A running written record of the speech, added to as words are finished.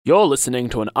You're listening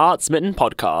to an Art Smitten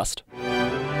podcast.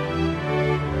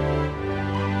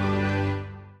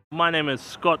 My name is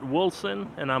Scott Wilson,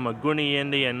 and I'm a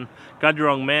Guniyendi and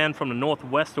Gadjurong man from the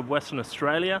northwest of Western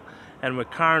Australia, and we're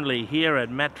currently here at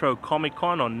Metro Comic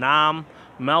Con on Naarm,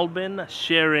 Melbourne,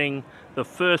 sharing the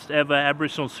first ever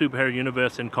Aboriginal superhero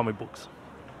universe in comic books.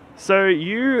 So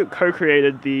you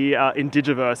co-created the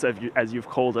Indigiverse, as you've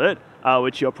called it,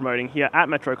 which you're promoting here at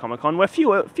Metro Comic Con. We're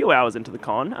a few hours into the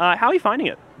con. How are you finding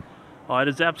it? Oh, it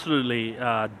is absolutely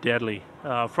deadly.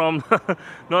 From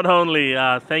not only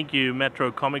thank you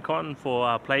Metro Comic Con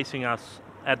for placing us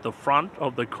at the front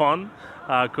of the con,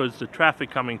 because the traffic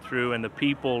coming through and the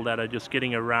people that are just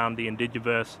getting around the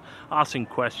Indigiverse, asking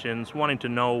questions, wanting to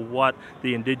know what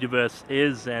the Indigiverse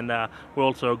is, and we're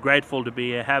also grateful to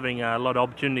be having a lot of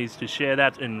opportunities to share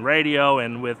that in radio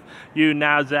and with you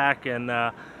now, Zach, and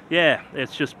yeah,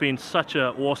 it's just been such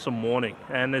an awesome morning,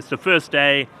 and it's the first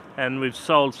day, and we've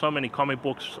sold so many comic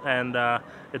books, and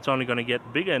it's only going to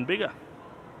get bigger and bigger.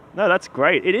 No, that's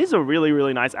great. It is a really,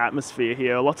 really nice atmosphere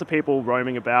here. Lots of people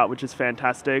roaming about, which is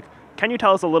fantastic. Can you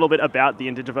tell us a little bit about the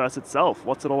Indigiverse itself?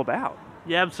 What's it all about?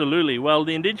 Yeah, absolutely. Well,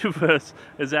 the Indigiverse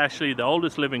is actually the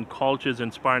oldest living cultures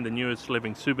inspiring the newest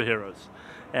living superheroes.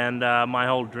 And my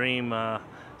whole dream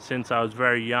since I was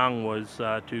very young was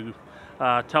to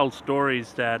tell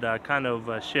stories that kind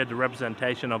of shared the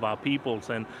representation of our peoples.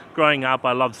 And growing up,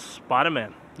 I loved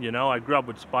Spider-Man. You know, I grew up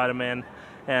with Spider-Man.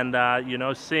 And,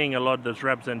 seeing a lot of this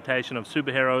representation of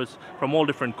superheroes from all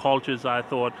different cultures, I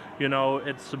thought,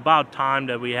 it's about time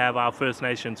that we have our First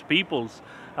Nations peoples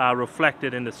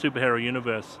reflected in the superhero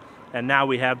universe. And now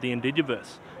we have the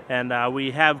Indigiverse. And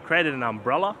we have created an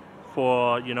umbrella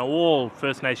for, all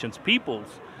First Nations peoples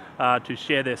to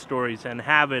share their stories and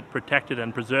have it protected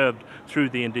and preserved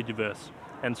through the Indigiverse.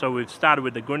 And so we've started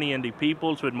with the Guniyendi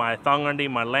peoples, with my Thongandi,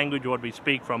 my language, what we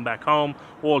speak from back home,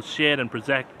 all shared and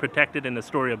protected in the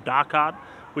story of Darkheart,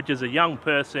 which is a young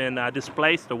person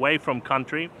displaced away from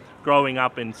country, growing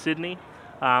up in Sydney,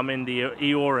 in the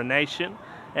Eora Nation,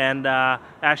 and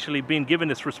actually being given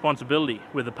this responsibility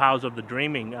with the powers of the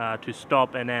dreaming to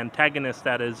stop an antagonist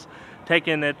that has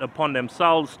taken it upon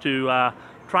themselves to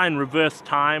try and reverse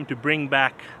time, to bring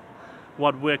back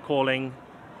what we're calling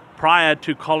prior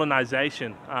to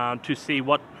colonization, to see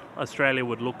what Australia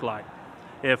would look like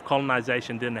if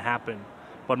colonization didn't happen.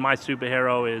 But my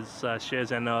superhero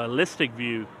shares an holistic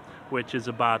view, which is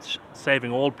about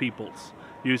saving all peoples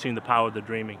using the power of the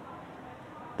dreaming.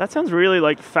 That sounds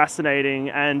really fascinating,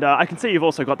 and I can see you've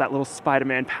also got that little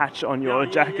Spider-Man patch on your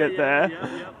jacket there.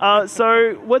 Yeah.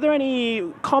 So were there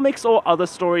any comics or other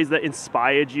stories that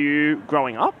inspired you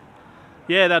growing up?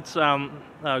 Yeah, that's a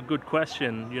good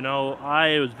question.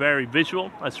 I was very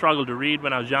visual. I struggled to read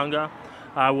when I was younger.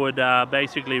 I would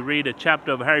basically read a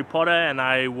chapter of Harry Potter and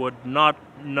I would not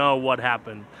know what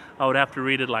happened. I would have to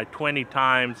read it like 20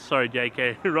 times. Sorry,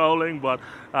 J.K. Rowling, but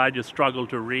I just struggled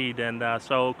to read. And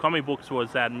so comic books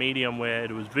was that medium where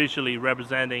it was visually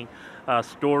representing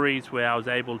stories, where I was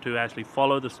able to actually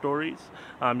follow the stories.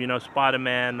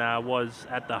 Spider-Man was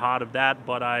at the heart of that,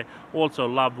 but I also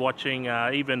loved watching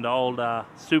even the old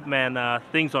Superman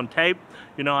things on tape.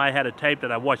 I had a tape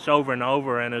that I watched over and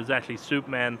over, and it was actually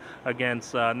Superman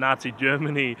against Nazi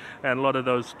Germany, and a lot of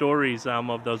those stories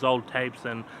of those old tapes,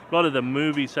 and a lot of the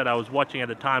movies that I was watching at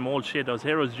the time all shared those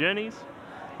heroes' journeys.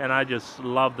 And I just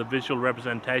loved the visual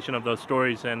representation of those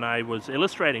stories, and I was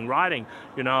illustrating, writing.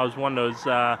 I was one of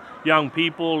those young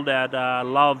people that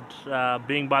loved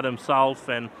being by themselves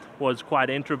and was quite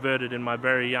introverted in my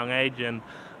very young age, and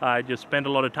I just spent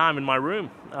a lot of time in my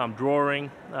room,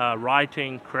 drawing,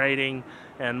 writing, creating,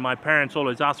 and my parents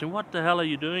always asked me, what the hell are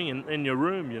you doing in your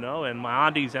room, and my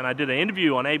aunties, and I did an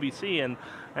interview on ABC,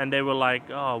 and they were like,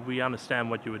 oh, we understand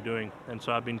what you were doing. And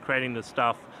so I've been creating this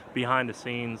stuff behind the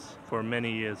scenes for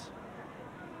many years.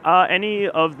 Any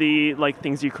of the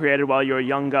things you created while you were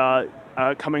younger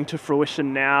coming to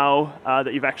fruition now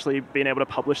that you've actually been able to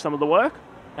publish some of the work?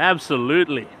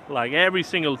 Absolutely. Every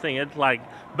single thing. It's like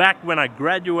back when I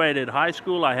graduated high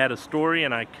school, I had a story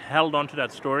and I held on to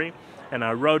that story and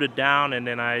I wrote it down, and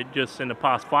then I just in the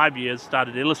past 5 years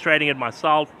started illustrating it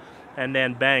myself, and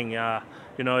then bang,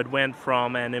 it went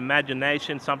from an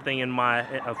imagination, something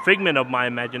a figment of my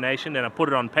imagination, and I put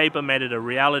it on paper, made it a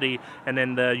reality, and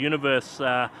then the universe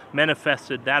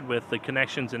manifested that with the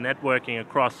connections and networking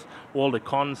across all the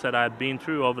cons that I've been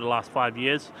through over the last 5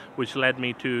 years, which led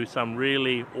me to some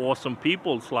really awesome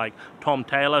peoples like Tom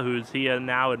Taylor, who's here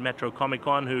now at Metro Comic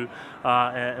Con, who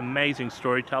an amazing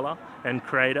storyteller and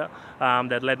creator,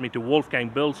 that led me to Wolfgang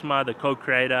Bilsma, the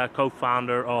co-creator,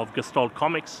 co-founder of Gestalt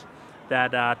Comics,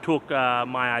 that took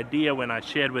my idea when I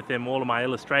shared with him all of my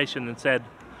illustration and said,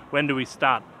 When do we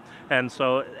start? And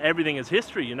so everything is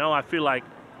history, you know. I feel like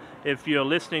if you're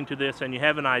listening to this and you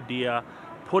have an idea,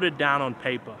 put it down on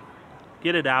paper.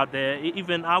 Get it out there.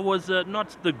 Even I was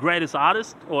not the greatest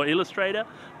artist or illustrator,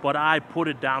 but I put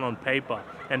it down on paper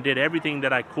and did everything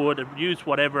that I could, used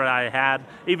whatever I had,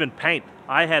 even paint.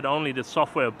 I had only the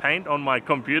software Paint on my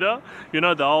computer, you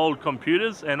know, the old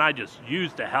computers, and I just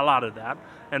used the hell out of that.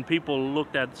 And people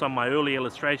looked at some of my early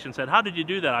illustrations and said, how did you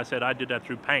do that? I said, I did that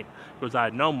through Paint, because I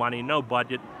had no money, no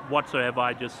budget whatsoever.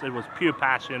 It was pure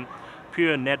passion,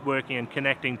 pure networking and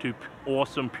connecting to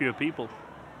awesome, pure people.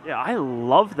 Yeah, I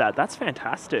love that. That's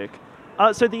fantastic.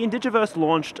 So the Indigiverse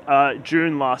launched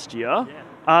June last year.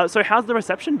 Yeah. So how's the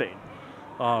reception been?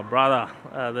 Oh, brother,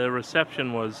 the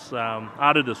reception was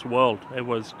out of this world. It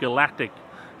was galactic.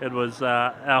 It was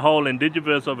a whole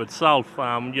Indigiverse of itself.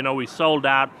 You know, we sold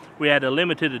out. We had a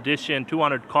limited edition,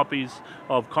 200 copies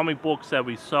of comic books that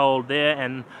we sold there,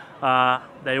 and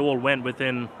they all went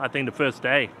within, I think, the first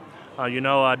day. You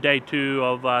know, day 2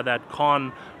 of that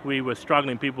con, we were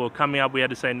struggling. People were coming up. We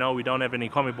had to say, no, we don't have any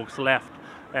comic books left.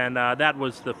 And that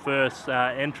was the first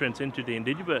entrance into the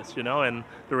Indigiverse, you know, and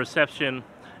the reception.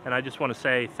 And I just want to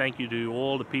say thank you to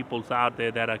all the peoples out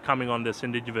there that are coming on this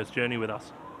Indigiverse journey with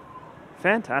us.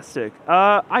 Fantastic.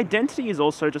 Identity is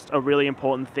also just a really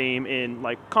important theme in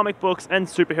like comic books and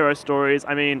superhero stories.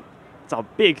 I mean, it's a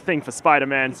big thing for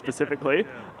Spider-Man specifically.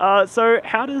 Yeah. So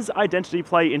how does identity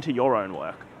play into your own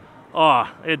work? Oh,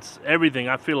 it's everything.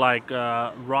 I feel like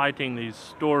writing these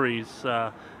stories,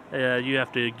 you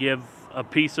have to give a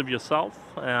piece of yourself.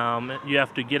 You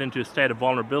have to get into a state of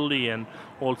vulnerability, and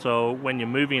also when you're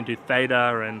moving into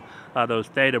theta and those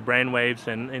theta brainwaves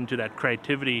and into that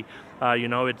creativity, you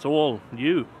know, it's all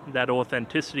you. That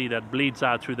authenticity that bleeds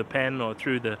out through the pen or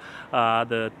through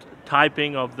the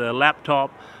typing of the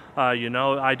laptop. You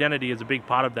know, identity is a big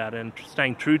part of that, and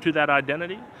staying true to that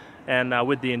identity. And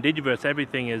with the Indigiverse,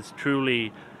 everything is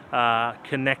truly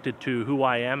connected to who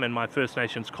I am and my First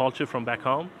Nations culture from back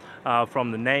home,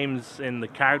 from the names and the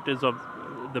characters of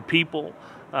the people.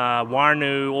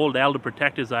 Warnu, all the elder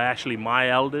protectors are actually my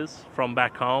elders from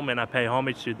back home, and I pay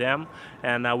homage to them.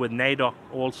 And with NAIDOC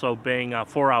also being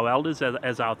for our elders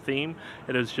as our theme,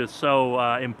 it is just so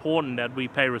important that we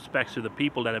pay respects to the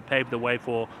people that have paved the way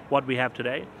for what we have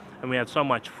today. And we have so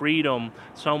much freedom,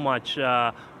 so much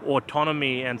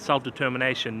autonomy and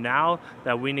self-determination now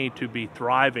that we need to be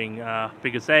thriving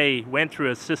because they went through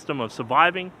a system of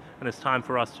surviving, and it's time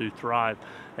for us to thrive.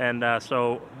 And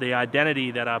so the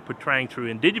identity that I'm portraying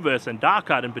through Indigiverse and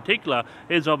Dark Art in particular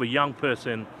is of a young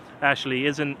person actually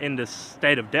isn't in this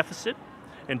state of deficit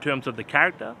in terms of the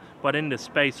character, but in the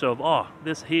space of,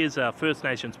 here's a First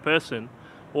Nations person,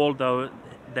 although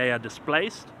they are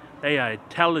displaced, they are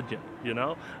intelligent, you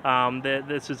know.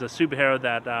 This is a superhero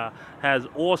that has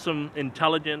awesome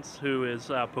intelligence, who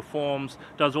performs,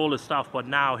 does all this stuff, but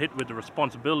now hit with the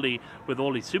responsibility with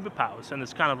all these superpowers. And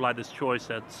it's kind of like this choice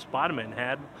that Spider-Man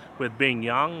had with being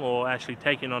young or actually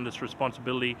taking on this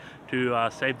responsibility to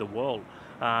save the world.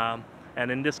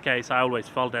 And in this case, I always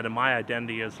felt that in my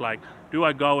identity is like, do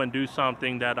I go and do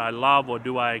something that I love, or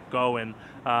do I go and,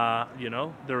 you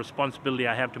know, the responsibility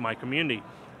I have to my community?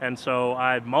 And so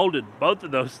I've molded both of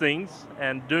those things,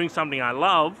 and doing something I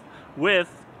love with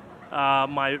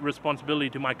my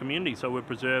responsibility to my community. So we're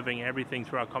preserving everything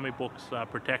through our comic books,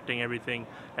 protecting everything,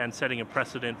 and setting a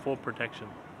precedent for protection.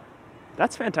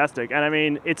 That's fantastic. And I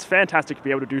mean, it's fantastic to be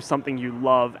able to do something you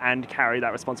love and carry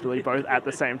that responsibility both at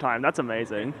the same time. That's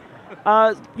amazing.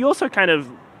 You also kind of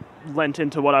lent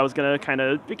into what I was going to kind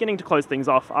of, beginning to close things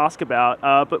off, ask about.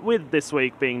 But with this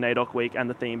week being NAIDOC week and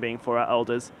the theme being for our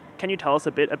elders, can you tell us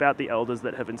a bit about the elders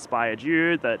that have inspired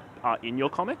you, that are in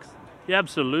your comics? Yeah,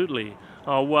 absolutely.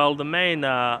 Well, the main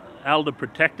elder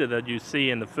protector that you see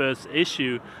in the first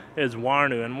issue is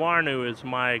Warnu. And Warnu is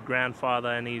my grandfather,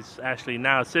 and he's actually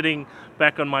now sitting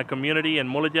back on my community in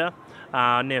Mullaja,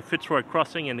 near Fitzroy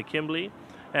Crossing in the Kimberley.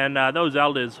 And those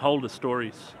elders hold the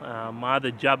stories.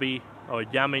 Mother Jubby or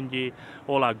Jaminji,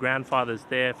 all our grandfathers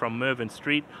there from Mervyn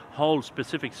Street hold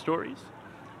specific stories.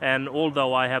 And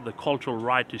although I have the cultural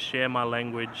right to share my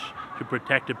language, to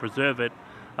protect and preserve it,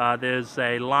 there's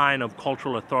a line of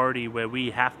cultural authority where we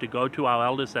have to go to our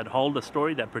elders that hold the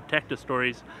story, that protect the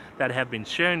stories, that have been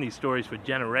sharing these stories for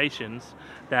generations,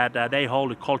 that they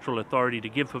hold a cultural authority to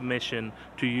give permission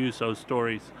to use those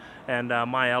stories. And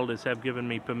my elders have given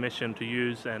me permission to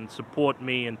use and support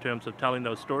me in terms of telling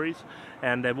those stories.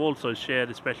 And they've also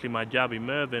shared, especially my Jabi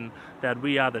Mervyn, that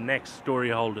we are the next story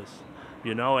holders.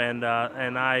 You know, and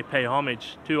I pay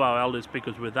homage to our elders,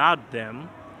 because without them,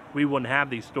 we wouldn't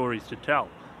have these stories to tell.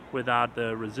 Without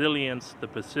the resilience, the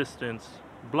persistence,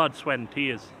 blood, sweat, and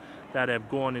tears that have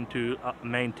gone into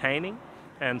maintaining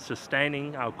and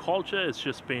sustaining our culture. It's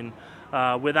just been,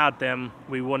 without them,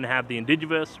 we wouldn't have the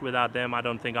Indigiverse. Without them, I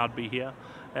don't think I'd be here.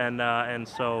 And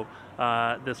so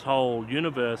this whole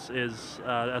universe is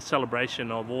a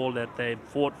celebration of all that they've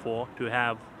fought for to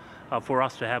have, for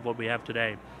us to have what we have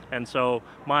today. And so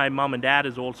my mum and dad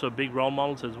is also big role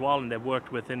models as well, and they've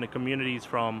worked within the communities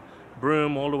from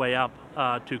Broome all the way up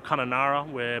to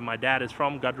Kununurra, where my dad is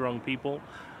from, Gutturong people.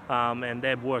 And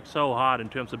they've worked so hard in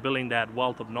terms of building that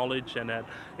wealth of knowledge and that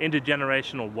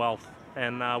intergenerational wealth.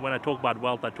 And when I talk about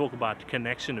wealth, I talk about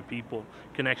connection to people,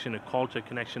 connection to culture,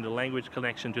 connection to language,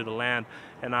 connection to the land.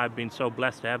 And I've been so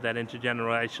blessed to have that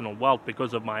intergenerational wealth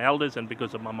because of my elders and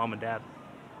because of my mum and dad.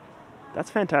 That's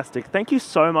fantastic. Thank you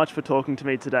so much for talking to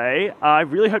me today. I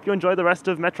really hope you enjoy the rest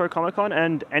of Metro Comic Con,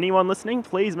 and anyone listening,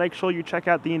 please make sure you check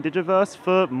out the Indigiverse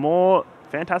for more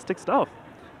fantastic stuff.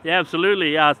 Yeah,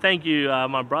 absolutely. Thank you,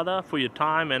 my brother, for your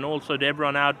time, and also to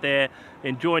everyone out there.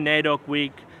 Enjoy NAIDOC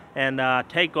Week and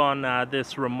take on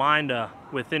this reminder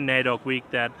within NAIDOC Week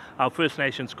that our First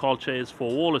Nations culture is for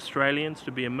all Australians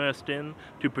to be immersed in,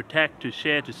 to protect, to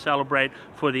share, to celebrate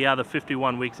for the other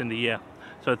 51 weeks in the year.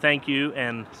 So thank you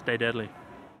and stay deadly.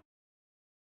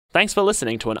 Thanks for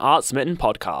listening to an Art Smitten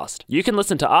podcast. You can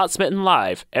listen to Art Smitten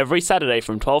live every Saturday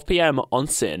from 12 p.m. on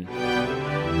SYN.